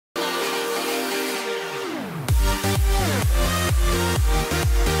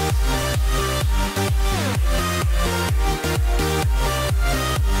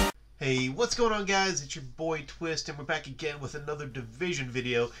Hey, what's going on guys? It's your boy Twist and we're back again with another Division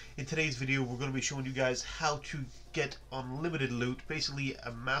video. In today's video we're going to be showing you guys how to get unlimited loot, basically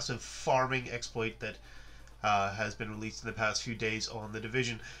a massive farming exploit that has been released in the past few days on the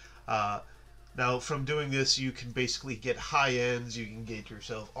Division. Now from doing this you can basically get high ends, you can get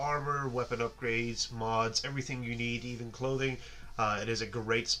yourself armor, weapon upgrades, mods, everything you need, even clothing. It is a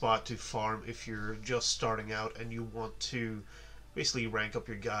great spot to farm if you're just starting out and you want to basically rank up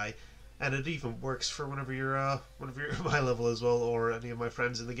your guy. And it even works for whenever you're my level as well, or any of my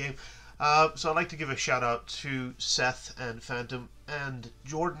friends in the game. So I'd like to give a shout out to Seth and Phantom and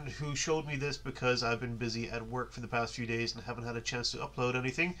Jordan, who showed me this because I've been busy at work for the past few days and haven't had a chance to upload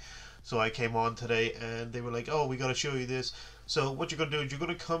anything. So I came on today and they were like, oh, we got to show you this. So what you're going to do is you're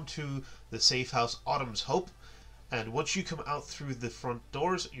going to come to the safe house Autumn's Hope. And once you come out through the front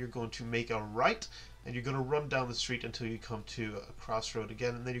doors, you're going to make a right, and you're going to run down the street until you come to a crossroad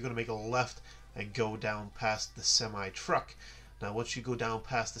again, and then you're going to make a left and go down past the semi-truck. Now once you go down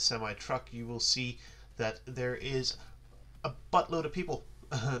past the semi-truck, you will see that there is a buttload of people.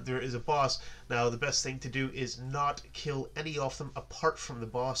 There is a boss. Now the best thing to do is not kill any of them apart from the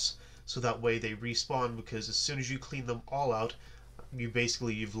boss, so that way they respawn, because as soon as you clean them all out,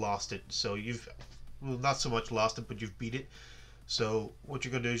 you've lost it. So well, not so much lost it, but you've beat it. So what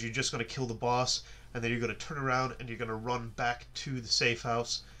you're going to do is you're just going to kill the boss, and then you're going to turn around and you're going to run back to the safe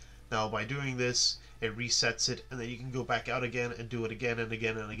house. Now by doing this, it resets it, and then you can go back out again and do it again and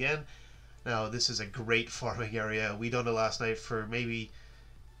again and again. Now this is a great farming area. We done it last night for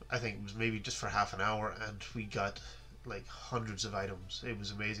I think it was maybe just for half an hour, and we got like hundreds of items. It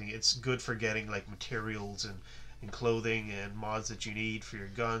was amazing. It's good for getting like materials and clothing and mods that you need for your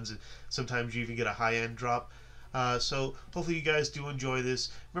guns, and sometimes you even get a high-end drop. So hopefully you guys do enjoy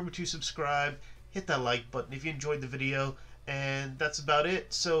this. Remember to subscribe, hit that like button if you enjoyed the video, and that's about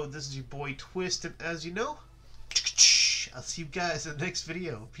it. So this is your boy Twist, and as you know, I'll see you guys in the next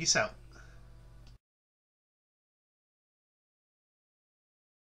video. Peace out.